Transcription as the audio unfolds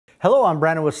Hello, I'm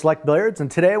Brandon with Select Billiards,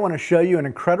 and today I want to show you an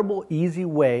incredible, easy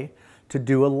way to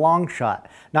do a long shot.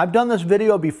 Now, I've done this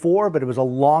video before, but it was a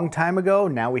long time ago.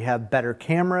 Now we have better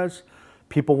cameras.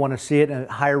 People want to see it in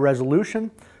higher resolution,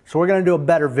 so we're going to do a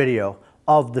better video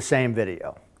of the same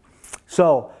video.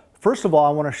 So, first of all,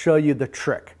 I want to show you the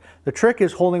trick. The trick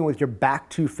is holding with your back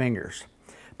two fingers.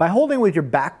 By holding with your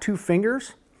back two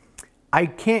fingers, I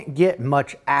can't get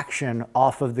much action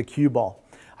off of the cue ball.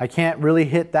 I can't really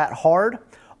hit that hard.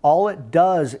 All it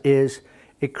does is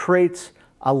it creates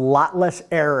a lot less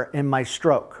error in my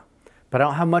stroke, but I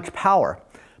don't have much power.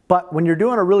 But when you're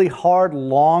doing a really hard,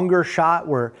 longer shot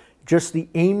where just the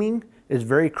aiming is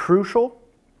very crucial,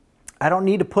 I don't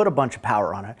need to put a bunch of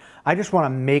power on it. I just want to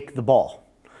make the ball.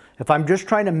 If I'm just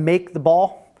trying to make the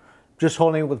ball, just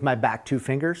holding it with my back two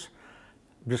fingers,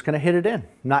 I'm just going to hit it in.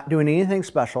 Not doing anything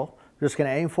special. I'm just going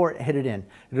to aim for it, hit it in.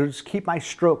 It'll just keep my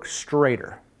stroke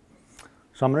straighter.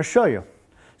 So I'm going to show you.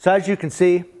 So as you can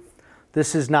see,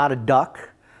 this is not a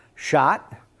duck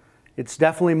shot. It's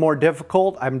definitely more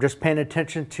difficult. I'm just paying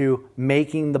attention to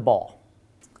making the ball.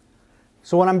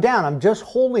 So when I'm down, I'm just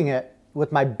holding it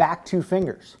with my back two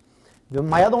fingers.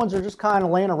 My other ones are just kind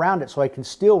of laying around it so I can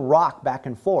still rock back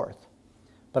and forth.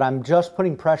 But I'm just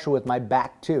putting pressure with my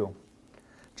back two.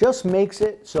 Just makes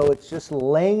it so it's just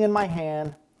laying in my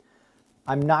hand.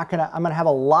 I'm gonna have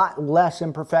a lot less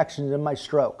imperfections in my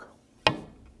stroke.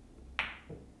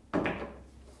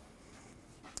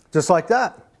 Just like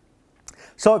that.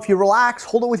 So if you relax,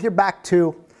 hold it with your back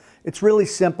two. It's really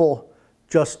simple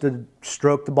just to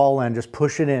stroke the ball in, just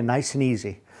push it in nice and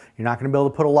easy. You're not going to be able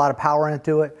to put a lot of power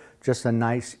into it, just a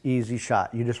nice, easy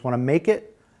shot. You just want to make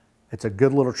it. It's a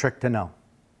good little trick to know.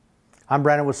 I'm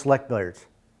Brandon with Select Billiards.